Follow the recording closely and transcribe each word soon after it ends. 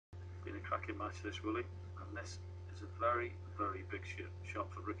cracking match, this, Willie. And this is a very, very big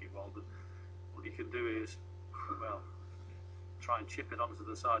shot for Ricky Walden. What you can do is, well, try and chip it onto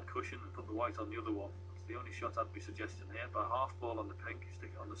the side cushion and put the white on the other one. It's the only shot I'd be suggesting here. By half ball on the pink,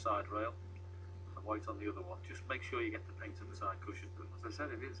 stick it on the side rail, and the white on the other one. Just make sure you get the pink to the side cushion. As I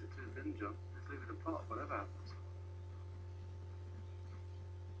said, if it's too thin, John, just leave it apart, whatever happens.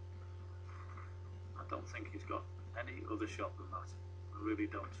 I don't think he's got any other shot than that. I really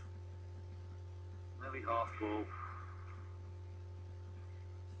don't. Nearly half ball.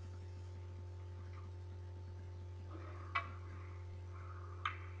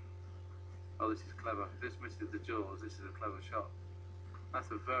 Oh, this is clever. If this misses the jaws, this is a clever shot.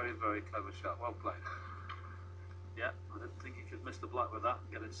 That's a very, very clever shot. Well played. Yeah, I didn't think he could miss the black with that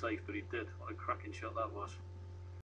and get it safe, but he did. What a cracking shot that was.